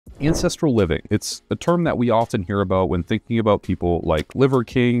Ancestral living. It's a term that we often hear about when thinking about people like Liver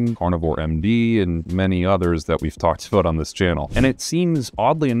King, Carnivore MD, and many others that we've talked about on this channel. And it seems,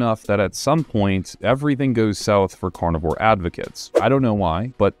 oddly enough, that at some point, everything goes south for carnivore advocates. I don't know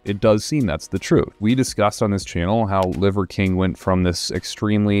why, but it does seem that's the truth. We discussed on this channel how Liver King went from this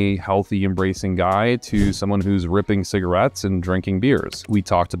extremely healthy, embracing guy to someone who's ripping cigarettes and drinking beers. We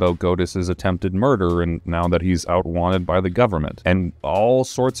talked about Godis's attempted murder and now that he's out wanted by the government, and all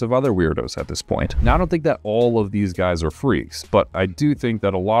sorts of other weirdos at this point. Now, I don't think that all of these guys are freaks, but I do think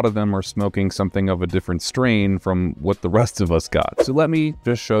that a lot of them are smoking something of a different strain from what the rest of us got. So let me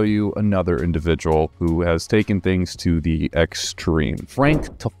just show you another individual who has taken things to the extreme. Frank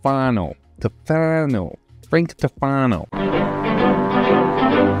Tufano. Frank Tufano.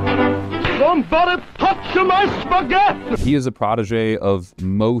 Somebody touch my spaghetti! He is a protege of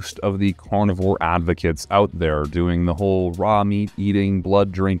most of the carnivore advocates out there doing the whole raw meat eating,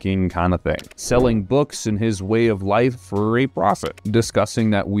 blood drinking kind of thing. Selling books in his way of life for a profit.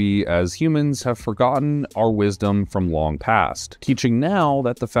 Discussing that we as humans have forgotten our wisdom from long past. Teaching now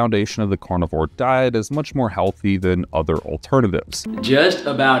that the foundation of the carnivore diet is much more healthy than other alternatives. Just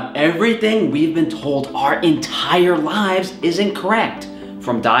about everything we've been told our entire lives is incorrect.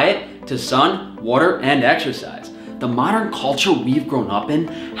 From diet to sun, water, and exercise. The modern culture we've grown up in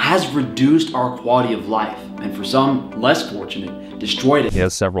has reduced our quality of life, and for some less fortunate, destroyed it. He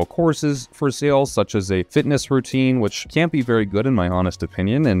has several courses for sale, such as a fitness routine, which can't be very good in my honest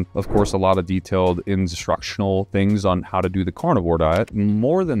opinion, and of course a lot of detailed instructional things on how to do the carnivore diet.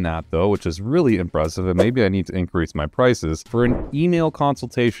 More than that though, which is really impressive, and maybe I need to increase my prices, for an email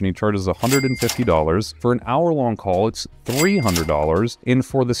consultation he charges $150, for an hour-long call it's $300, and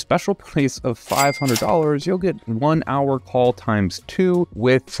for the special price of $500 you'll get 1 hour call times 2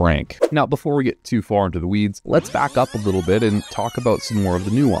 with Frank. Now before we get too far into the weeds, let's back up a little bit and talk about some more of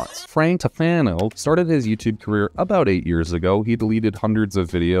the nuance. Frank Tufano started his YouTube career about 8 years ago. He deleted hundreds of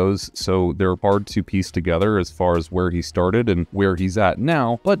videos, so they're hard to piece together as far as where he started and where he's at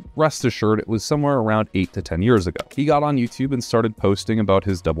now, but rest assured it was somewhere around 8 to 10 years ago. He got on YouTube and started posting about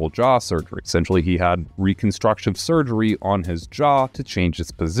his double jaw surgery. Essentially, he had reconstructive surgery on his jaw to change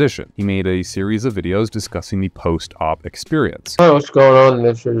its position. He made a series of videos discussing the post-op experience. Hi, what's going on?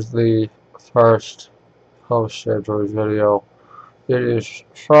 This is the first post-surgery video. It is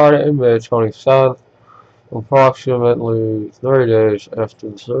Friday, May 27th, approximately 3 days after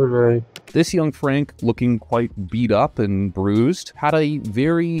the surgery. This young Frank, looking quite beat up and bruised, had a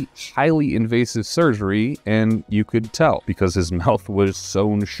very highly invasive surgery, and you could tell because his mouth was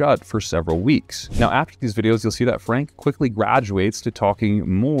sewn shut for several weeks. Now, after these videos, you'll see that Frank quickly graduates to talking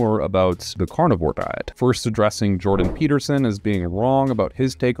more about the carnivore diet. First addressing Jordan Peterson as being wrong about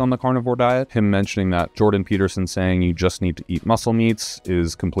his take on the carnivore diet, him mentioning that Jordan Peterson saying you just need to eat muscle meats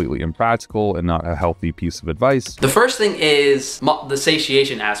is completely impractical and not a healthy piece of advice. The first thing is the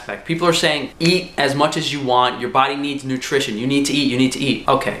satiation aspect. People are saying eat as much as you want, your body needs nutrition, you need to eat, you need to eat.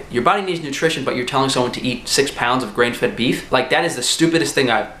 Okay, your body needs nutrition, but you're telling someone to eat 6 pounds of grain-fed beef? Like, that is the stupidest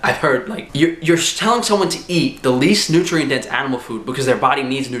thing I've heard. Like, you're telling someone to eat the least nutrient-dense animal food because their body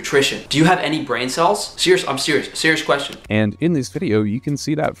needs nutrition. Do you have any brain cells? I'm serious question. And in this video, you can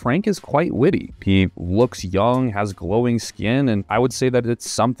see that Frank is quite witty. He looks young, has glowing skin, and I would say that it's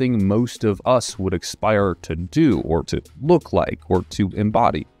something most of us would aspire to do, or to look like, or to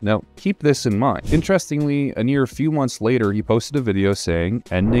embody. Now, keep this in mind. Interestingly, a mere few months later, he posted a video saying,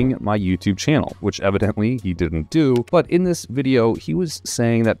 ending my YouTube channel, which evidently he didn't do. But in this video, he was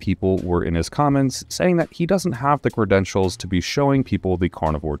saying that people were in his comments saying that he doesn't have the credentials to be showing people the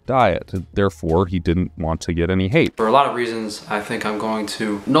carnivore diet. Therefore, he didn't want to get any hate. For a lot of reasons, I think I'm going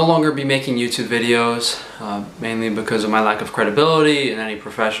to no longer be making YouTube videos, mainly because of my lack of credibility in any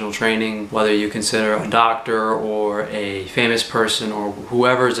professional training, whether you consider a doctor or a famous person or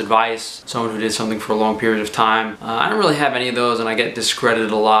whoever's advice, someone who did something for a long period of time. I don't really have any of those, and I get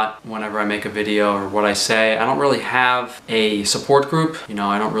discredited a lot whenever I make a video or what I say. I don't really have a support group. You know,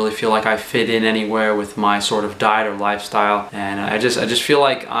 I don't really feel like I fit in anywhere with my sort of diet or lifestyle, and I just feel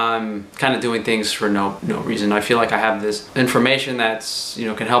like I'm kind of doing things for no reason. I feel like I have this information that's, you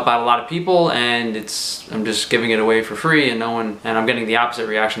know, can help out a lot of people, and I'm just giving it away for free, and I'm getting the opposite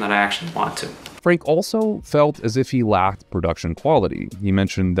reaction that I actually want to. Frank also felt as if he lacked production quality. He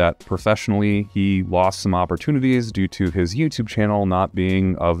mentioned that professionally he lost some opportunities due to his YouTube channel not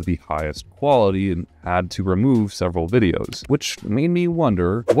being of the highest quality and had to remove several videos, which made me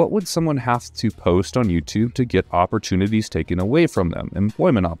wonder, what would someone have to post on YouTube to get opportunities taken away from them,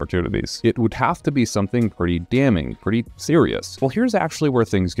 employment opportunities? It would have to be something pretty damning, pretty serious. Well, here's actually where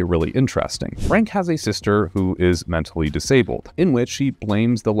things get really interesting. Frank has a sister who is mentally disabled, in which he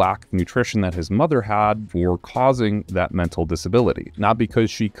blames the lack of nutrition that his mother had for causing that mental disability. Not because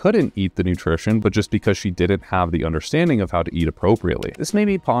she couldn't eat the nutrition, but just because she didn't have the understanding of how to eat appropriately. This made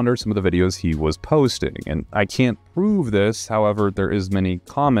me ponder some of the videos he was posting, and I can't prove this, however, there is many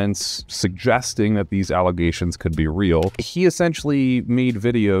comments suggesting that these allegations could be real. He essentially made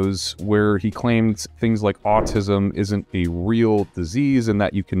videos where he claimed things like autism isn't a real disease and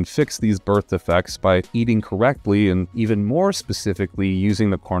that you can fix these birth defects by eating correctly, and even more specifically using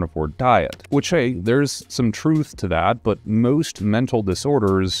the carnivore diet. Which, hey, there's some truth to that, but most mental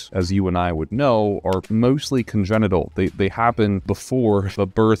disorders, as you and I would know, are mostly congenital. They happen before the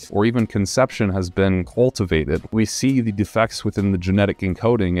birth or even conception has been cultivated. We see the defects within the genetic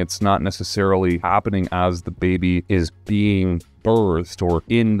encoding. It's not necessarily happening as the baby is being birthed or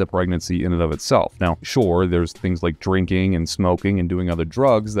in the pregnancy in and of itself. Now, sure, there's things like drinking and smoking and doing other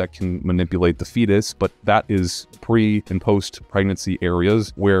drugs that can manipulate the fetus, but that is pre and post pregnancy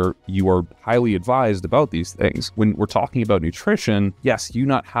areas where you are highly advised about these things. When we're talking about nutrition, yes, you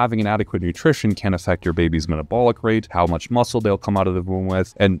not having an adequate nutrition can affect your baby's metabolic rate, how much muscle they'll come out of the womb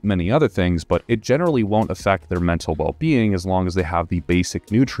with, and many other things, but it generally won't affect their mental well-being as long as they have the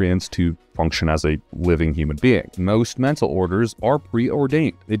basic nutrients to function as a living human being. Most mental orders are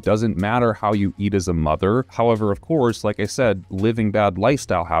preordained. It doesn't matter how you eat as a mother. However, of course, like I said, living bad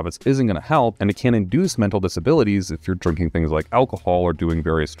lifestyle habits isn't going to help, and it can induce mental disabilities if you're drinking things like alcohol or doing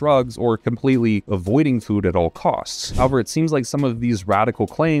various drugs or completely avoiding food at all costs. However, it seems like some of these radical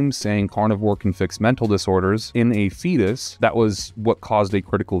claims saying carnivore can fix mental disorders in a fetus, that was what caused a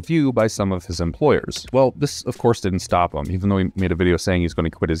critical view by some of his employers. Well, this of course didn't stop him. Even though he made a video saying he's going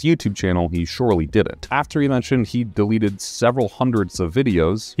to quit his YouTube channel, he surely didn't. After he mentioned he deleted several hundreds of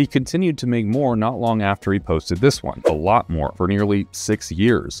videos, he continued to make more not long after he posted this one. A lot more, for nearly 6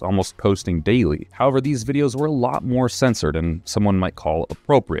 years, almost posting daily. However, these videos were a lot more censored and someone might call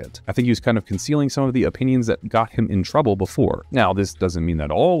appropriate. I think he was kind of concealing some of the opinions that got him in trouble before. Now, this doesn't mean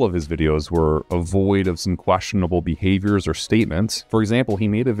that all of his videos were void of some questionable behaviors or statements. For example, he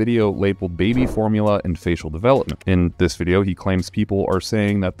made a video labeled baby formula and facial development. In this video, he claims people are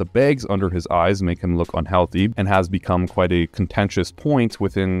saying that the bags under his eyes make him look unhealthy, and has become quite a contentious point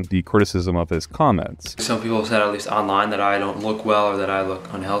within the criticism of his comments. Some people have said, at least online, that I don't look well or that I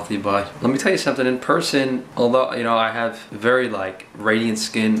look unhealthy, but let me tell you something, in person, although, you know, I have very like radiant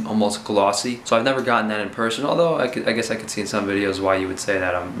skin, almost glossy, so I've never gotten that in person, although I guess I could see in some videos why you would say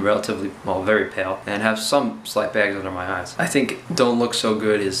that I'm relatively, well, very pale and have some slight bags under my eyes. I think don't look so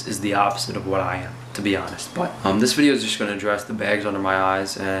good is the opposite of what I am, to be honest. But this video is just going to address the bags under my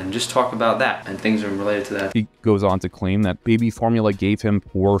eyes and just talk about that and things related to that. He goes on to claim that baby formula gave him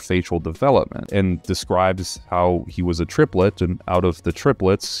poor facial development and describes how he was a triplet, and out of the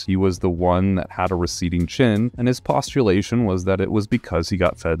triplets, he was the one that had a receding chin, and his postulation was that it was because he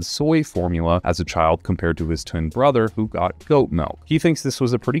got fed soy formula as a child compared to his twin brother who got goat milk. He thinks this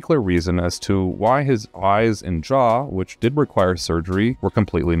was a pretty clear reason as to why his eyes and jaw, which did require surgery, were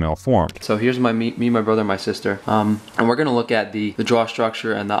completely malformed. So here's me, my brother, and my sister, and we're gonna look at the jaw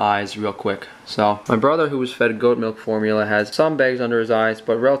structure and the eyes real quick. So my brother, who was fed goat milk formula, has some bags under his eyes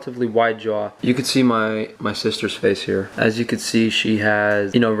but relatively wide jaw. You can see my sister's face here. As you can see, she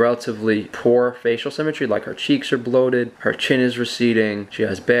has, you know, relatively poor facial symmetry, like her cheeks are bloated, her chin is receding, she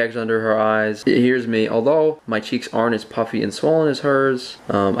has bags under her eyes. Here's me. Although my cheeks aren't as puffy and swollen as hers,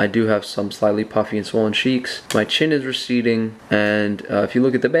 I do have some slightly puffy and swollen cheeks. My chin is receding, and if you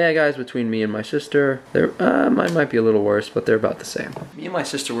look at the bag eyes between me and my sister, they're mine might be a little worse, but they're about the same. Me and my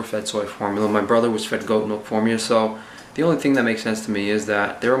sister were fed soy formula. My brother was fed goat milk formula, so the only thing that makes sense to me is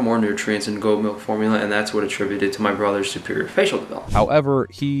that there are more nutrients in goat milk formula, and that's what attributed to my brother's superior facial development. However,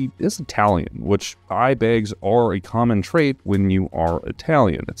 he is Italian, which eye bags are a common trait when you are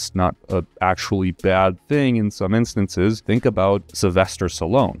Italian. It's not an actually bad thing in some instances. Think about Sylvester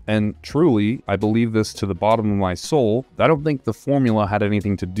Stallone. And truly, I believe this to the bottom of my soul, I don't think the formula had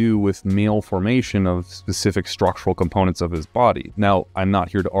anything to do with malformation of specific structural components of his body. Now, I'm not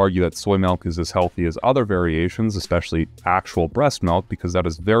here to argue that soy milk is as healthy as other variations, especially necessarily actual breast milk, because that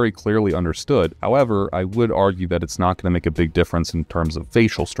is very clearly understood. However, I would argue that it's not going to make a big difference in terms of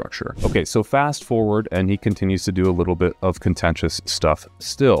facial structure. Okay, so fast forward, and he continues to do a little bit of contentious stuff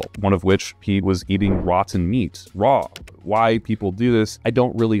still, one of which he was eating rotten meat, raw. Why people do this, I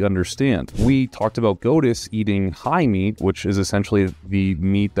don't really understand. We talked about goddess eating high meat, which is essentially the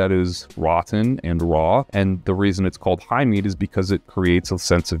meat that is rotten and raw, and the reason it's called high meat is because it creates a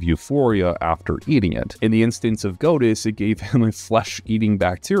sense of euphoria after eating it. In the instance of goddess, it gave him a flesh-eating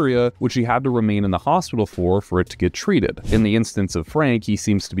bacteria, which he had to remain in the hospital for it to get treated. In the instance of Frank, he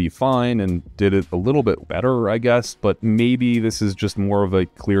seems to be fine and did it a little bit better, I guess, but maybe this is just more of a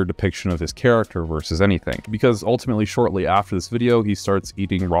clear depiction of his character versus anything, because ultimately, shortly after this video, he starts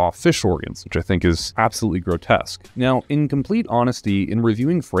eating raw fish organs, which I think is absolutely grotesque. Now, in complete honesty, in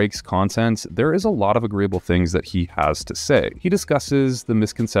reviewing Frank's content, there is a lot of agreeable things that he has to say. He discusses the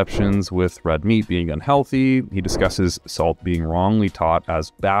misconceptions with red meat being unhealthy, he discusses salt being wrongly taught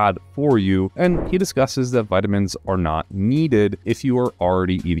as bad for you, and he discusses that vitamins are not needed if you are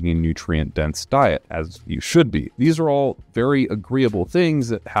already eating a nutrient-dense diet, as you should be. These are all very agreeable things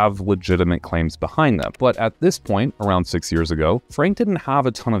that have legitimate claims behind them. But at this point, around 6 years ago, Frank didn't have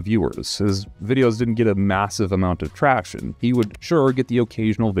a ton of viewers. His videos didn't get a massive amount of traction. He would sure get the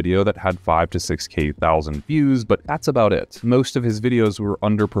occasional video that had 5 to 6K thousand views, but that's about it. Most of his videos were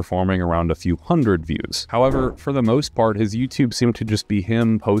underperforming around a few hundred views. However, for the most part, his YouTube seemed to just be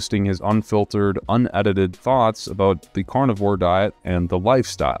him posting his unfiltered, unedited thoughts about the carnivore diet and the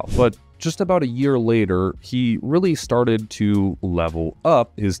lifestyle. But just about a year later, he really started to level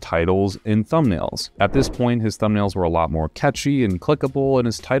up his titles and thumbnails. At this point, his thumbnails were a lot more catchy and clickable, and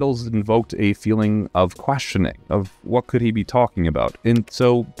his titles invoked a feeling of questioning, of what could he be talking about. And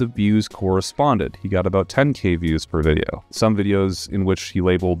so the views corresponded. He got about 10K views per video. Some videos in which he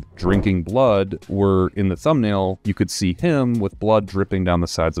labeled drinking blood were in the thumbnail. You could see him with blood dripping down the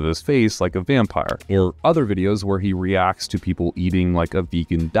sides of his face like a vampire. Or other videos where he reacts to people eating like a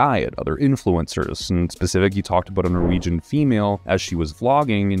vegan diet, other influencers. In specific, he talked about a Norwegian female as she was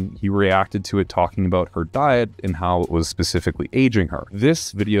vlogging, and he reacted to it talking about her diet and how it was specifically aging her.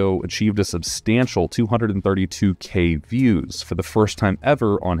 This video achieved a substantial 232K views for the first time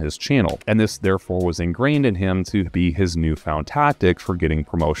ever on his channel, and this therefore was ingrained in him to be his newfound tactic for getting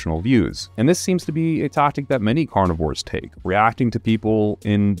promotional views. And this seems to be a tactic that many carnivores take, reacting to people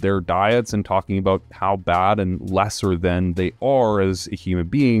in their diets and talking about how bad and lesser than they are as a human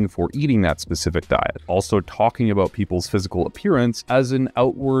being for eating that specific diet. Also talking about people's physical appearance as an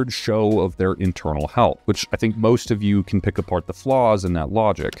outward show of their internal health, which I think most of you can pick apart the flaws in that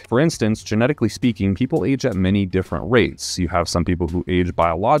logic. For instance, genetically speaking, people age at many different rates. You have some people who age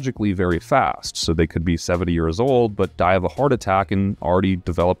biologically very fast, so they could be 70 years old but die of a heart attack and already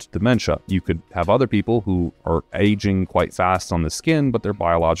developed dementia. You could have other people who are aging quite fast on the skin, but their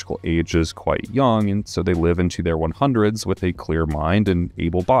biological age is quite young, and so they live into their 100s with a clear mind and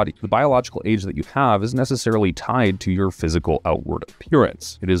able body. The biological age that you have isn't necessarily tied to your physical outward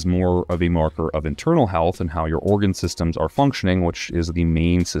appearance. It is more of a marker of internal health and how your organ systems are functioning, which is the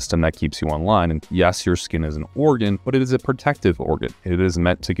main system that keeps you online. And yes, your skin is an organ, but it is a protective organ. It is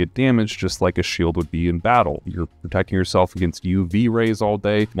meant to get damaged just like a shield would be in battle. You're protecting yourself against UV rays all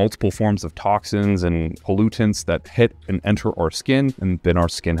day, multiple forms of toxins and pollutants that hit and enter our skin, and then our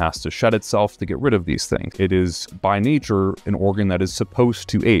skin has to shed itself to get rid of these things. It is by nature an organ that is supposed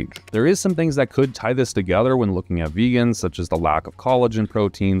to age. There is some things that could tie this together when looking at vegans, such as the lack of collagen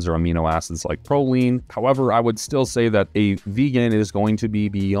proteins or amino acids like proline. However, I would still say that a vegan is going to be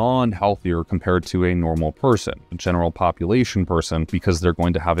beyond healthier compared to a normal person, a general population person, because they're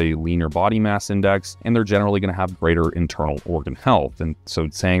going to have a leaner body mass index and they're generally going to have greater internal organ health. And so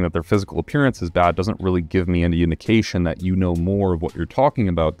saying that their physical appearance is bad doesn't really give me any indication that you know more of what you're talking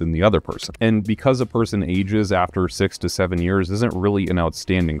about than the other person. And because a person ages after 6 to 7 years isn't really an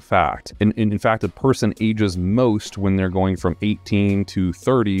outstanding fact. In fact, a person ages most when they're going from 18 to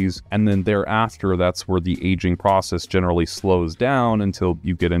 30s, and then thereafter, that's where the aging process generally slows down until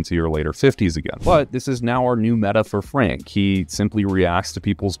you get into your later 50s again. But this is now our new meta for Frank. He simply reacts to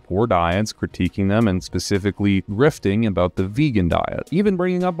people's poor diets, critiquing them, and specifically riffing about the vegan diet. Even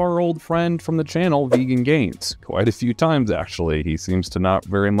bringing up our old friend from the channel, Vegan Gains, quite a few times actually. He seems to not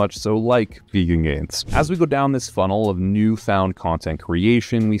very much so like Vegan Gains. As we go down this funnel of newfound content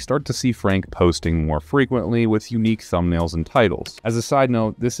creation, we start to see Frank posting more frequently with unique thumbnails and titles. As a side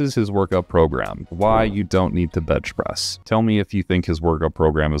note, this is his workout program. Why you don't need to bench press. Tell me if you think his workout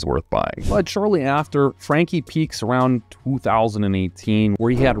program is worth buying. But shortly after, Frankie peaks around 2018,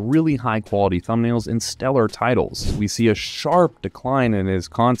 where he had really high quality thumbnails and stellar titles. We see a sharp decline in his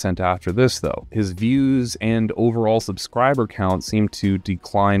content after this though. His views and overall subscriber count seem to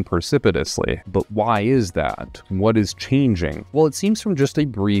decline precipitously. But why is that? What is changing? Well, it seems from just a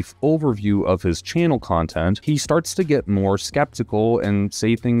brief overview of his channel content, he starts to get more skeptical and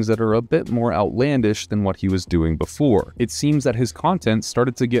say things that are a bit more outlandish than what he was doing before. It seems that his content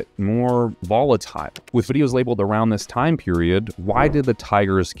started to get more volatile. With videos labeled around this time period, "Why did the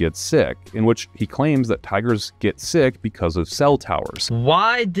tigers get sick?" in which he claims that tigers get sick because of cell towers.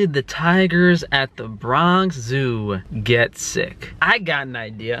 Why did the tigers at the Bronx Zoo get sick? I got an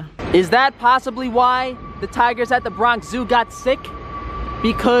idea. Is that possibly why the tigers at the Bronx Zoo got sick?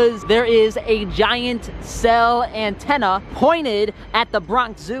 Because there is a giant cell antenna pointed at the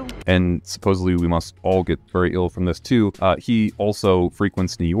Bronx Zoo. And supposedly we must all get very ill from this too. He also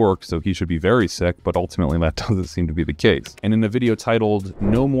frequents New York, so he should be very sick, but ultimately that doesn't seem to be the case. And in a video titled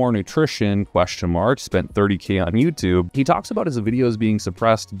 "No More Nutrition?" spent 30K on YouTube, he talks about his videos being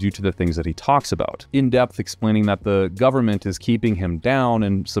suppressed due to the things that he talks about, in depth explaining that the government is keeping him down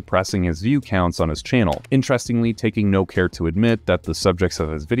and suppressing his view counts on his channel. Interestingly, taking no care to admit that the subjects of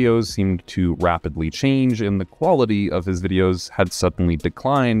his videos seemed to rapidly change and the quality of his videos had suddenly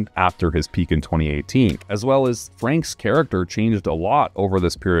declined after his peak in 2018. As well as Frank's character changed a lot over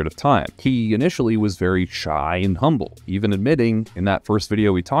this period of time. He initially was very shy and humble, even admitting in that first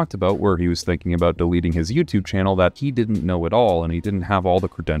video we talked about where he was thinking about deleting his YouTube channel that he didn't know it all and he didn't have all the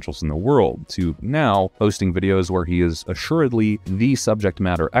credentials in the world, to now posting videos where he is assuredly the subject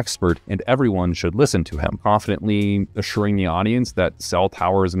matter expert and everyone should listen to him, confidently assuring the audience that cell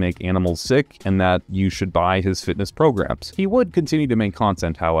towers make animals sick and that you should buy his fitness programs. He would continue to make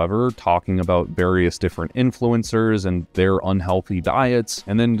content, however, talking about various different influencers and their unhealthy diets,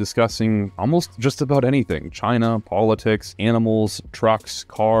 and then discussing almost just about anything: China, politics, animals, trucks,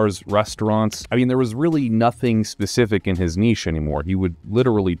 cars, restaurants. I mean, there was really nothing specific in his niche anymore. He would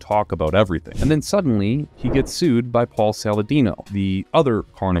literally talk about everything. And then suddenly, he gets sued by Paul Saladino, the other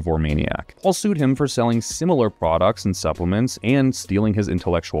carnivore maniac. Paul sued him for selling similar products and supplements and stealing his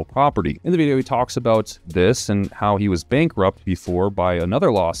intellectual property. In the video, he talks about this and how he was bankrupt before by another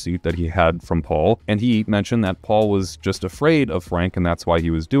lawsuit that he had from Paul, and he mentioned that Paul was just afraid of Frank and that's why he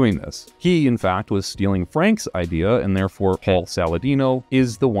was doing this. He, in fact, was stealing Frank's idea, and therefore Paul Saladino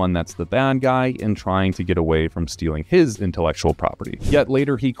is the one that's the bad guy and trying to get away from stealing his intellectual property. Yet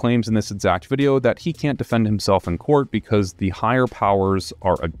later, he claims in this exact video that he can't defend himself in court because the higher powers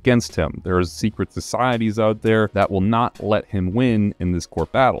are against him. There's secret societies out there that will not let him win in this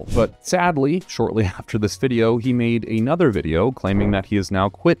court battle. But sadly, shortly after this video, he made another video claiming that he has now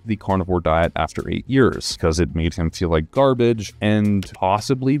quit the carnivore diet after 8 years because it made him feel like garbage, and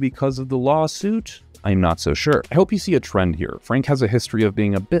possibly because of the lawsuit. I'm not so sure. I hope you see a trend here. Frank has a history of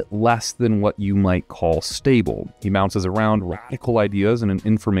being a bit less than what you might call stable. He bounces around radical ideas in an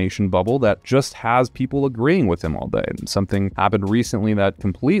information bubble that just has people agreeing with him all day. And something happened recently that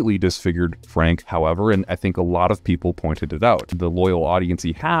completely disfigured Frank, however, and I think a lot of people pointed it out. The loyal audience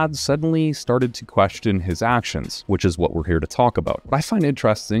he had suddenly started to question his actions, which is what we're here to talk about. What I find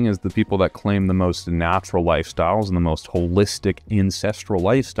interesting is the people that claim the most natural lifestyles and the most holistic ancestral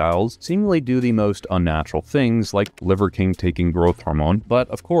lifestyles seemingly do the most unnatural things, like Liver King taking growth hormone. But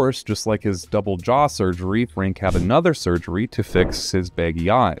of course, just like his double jaw surgery, Frank had another surgery to fix his baggy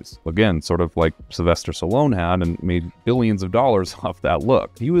eyes. Again, sort of like Sylvester Stallone had, and made billions of dollars off that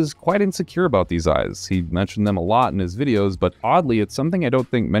look. He was quite insecure about these eyes. He mentioned them a lot in his videos, but oddly, it's something I don't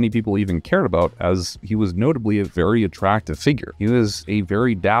think many people even cared about, as he was notably a very attractive figure. He was a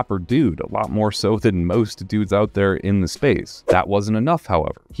very dapper dude, a lot more so than most dudes out there in the space. That wasn't enough,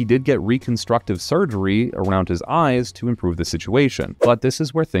 however. He did get reconstructive surgery around his eyes to improve the situation, but this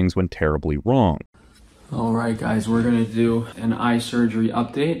is where things went terribly wrong. Alright guys, we're going to do an eye surgery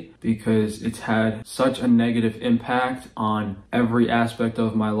update because it's had such a negative impact on every aspect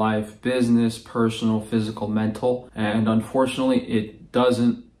of my life: business, personal, physical, mental, and unfortunately it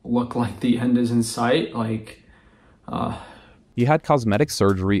doesn't look like the end is in sight. He had cosmetic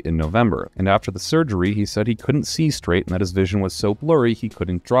surgery in November, and after the surgery, he said he couldn't see straight and that his vision was so blurry he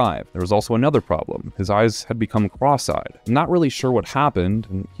couldn't drive. There was also another problem. His eyes had become cross-eyed. I'm not really sure what happened,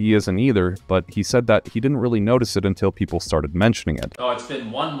 and he isn't either, but he said that he didn't really notice it until people started mentioning it. Oh, it's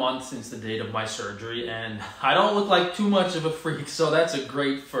been 1 month since the date of my surgery, and I don't look like too much of a freak, so that's a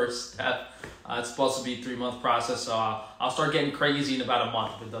great first step. It's supposed to be a 3-month process, so I'll start getting crazy in about a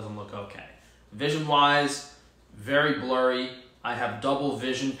month if it doesn't look okay. Vision-wise, very blurry. I have double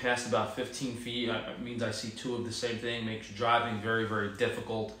vision past about 15 feet. It means I see two of the same thing, makes driving very, very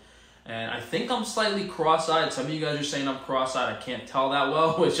difficult. And I think I'm slightly cross-eyed. Some of you guys are saying I'm cross-eyed. I can't tell that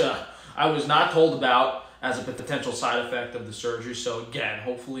well, which I was not told about as a potential side effect of the surgery. So again,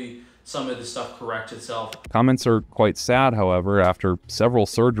 hopefully some of this stuff corrects itself. Comments are quite sad, however. After several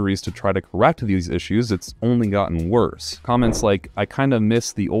surgeries to try to correct these issues, it's only gotten worse. Comments like, I kinda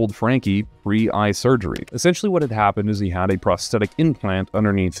miss the old Frankie pre-eye surgery. Essentially what had happened is he had a prosthetic implant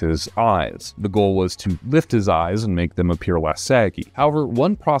underneath his eyes. The goal was to lift his eyes and make them appear less saggy. However,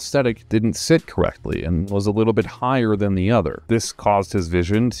 one prosthetic didn't sit correctly and was a little bit higher than the other. This caused his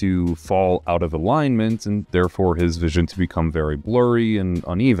vision to fall out of alignment and therefore his vision to become very blurry and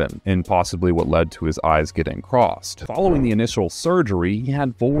uneven, and possibly what led to his eyes getting crossed. Following the initial surgery, he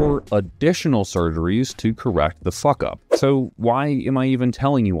had 4 additional surgeries to correct the fuck up. So why am I even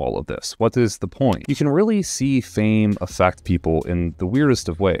telling you all of this? What is the point? You can really see fame affect people in the weirdest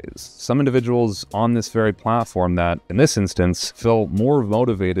of ways. Some individuals on this very platform that, in this instance, feel more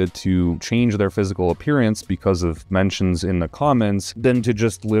motivated to change their physical appearance because of mentions in the comments than to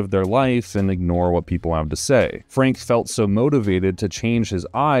just live their life and ignore what people have to say. Frank felt so motivated to change his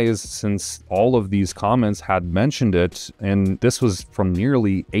eyes since all of these comments had mentioned it, and this was from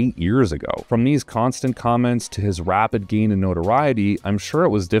nearly 8 years ago. From these constant comments to his rapid gain in notoriety, I'm sure it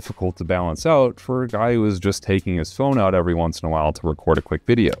was difficult to balance out for a guy who was just taking his phone out every once in a while to record a quick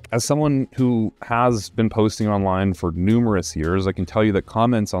video. As someone who has been posting online for numerous years, I can tell you that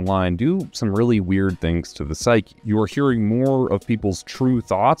comments online do some really weird things to the psyche. You are hearing more of people's true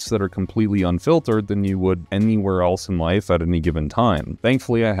thoughts that are completely unfiltered than you would anywhere else in life at any given time.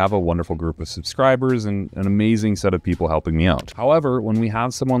 Thankfully, I have a wonderful group of subscribers and an amazing set of people helping me out. However, when we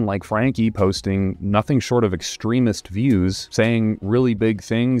have someone like Frankie posting nothing short of extremist views, saying really big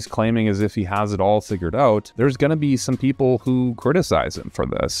things, claiming as if he has it all figured out, there's gonna be some people who criticize him for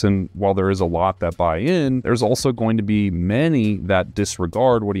this. And while there is a lot that buy in, there's also going to be many that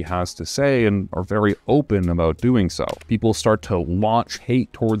disregard what he has to say and are very open about doing so. People start to launch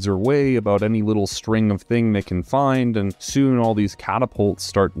hate towards their way about any little string of thing they can find, and soon all these catapults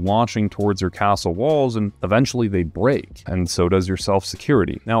start launching towards your castle walls, and eventually they break, and so does your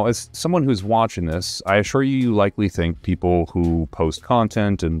self-security. Now, as someone who's watching this, I assure you likely think people who post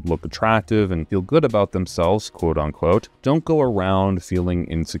content and look attractive and feel good about themselves, quote unquote, don't go around feeling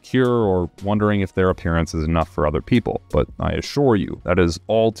insecure or wondering if their appearance is enough for other people. But I assure you, that is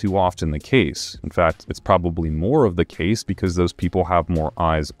all too often the case. In fact, it's probably more of the case because those people have more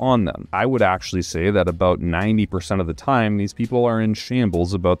eyes on them. I would actually say that about 90% of the time, these people are in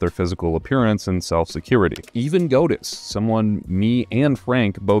shambles about their physical appearance and self-security. Even Gotis, someone me and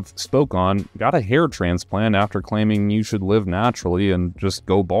Frank both spoke on, got a hair transplant after claiming you should live naturally and just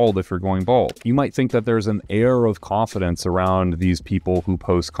go bald if you're going bald. You might think that there's an air of confidence around these people who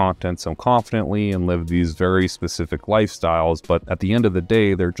post content so confidently and live these very specific lifestyles, but at the end of the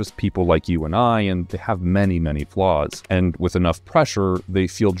day, they're just people like you and I, and they have many, many flaws. And with enough pressure, they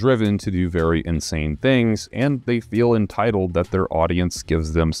feel driven to do very insane things, and they feel entitled that their audience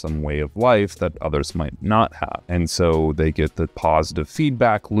gives them some way of life that others might not have. And so they get the positive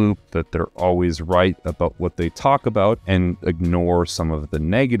feedback loop that they're always right about what they talk about and ignore some of the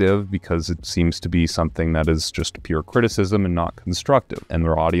negative because it seems to be something that is just pure criticism and not constructive. And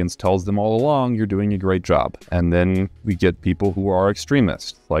their audience tells them all along, you're doing a great job. And then we get people who are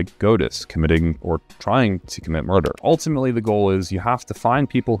extremists, like Gotis, committing or trying to commit murder. Ultimately, the goal is you have to find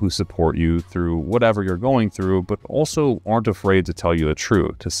people who support you through whatever you're going through, but also aren't afraid to tell you the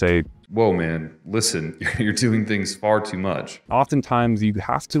truth, to say, whoa, man, listen, you're doing things far too much. Oftentimes, you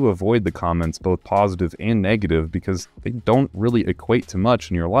have to avoid the comments, both positive and negative, because they don't really equate to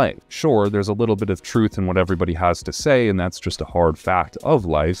much in your life. Sure, there's a little bit of truth in what everybody has to say, and that's just a hard fact of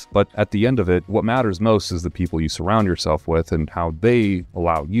life, but at the end of it, what matters most is the people you surround yourself with and how they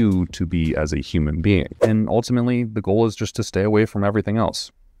allow you to be as a human being. And ultimately, the goal is just to stay away from everything else.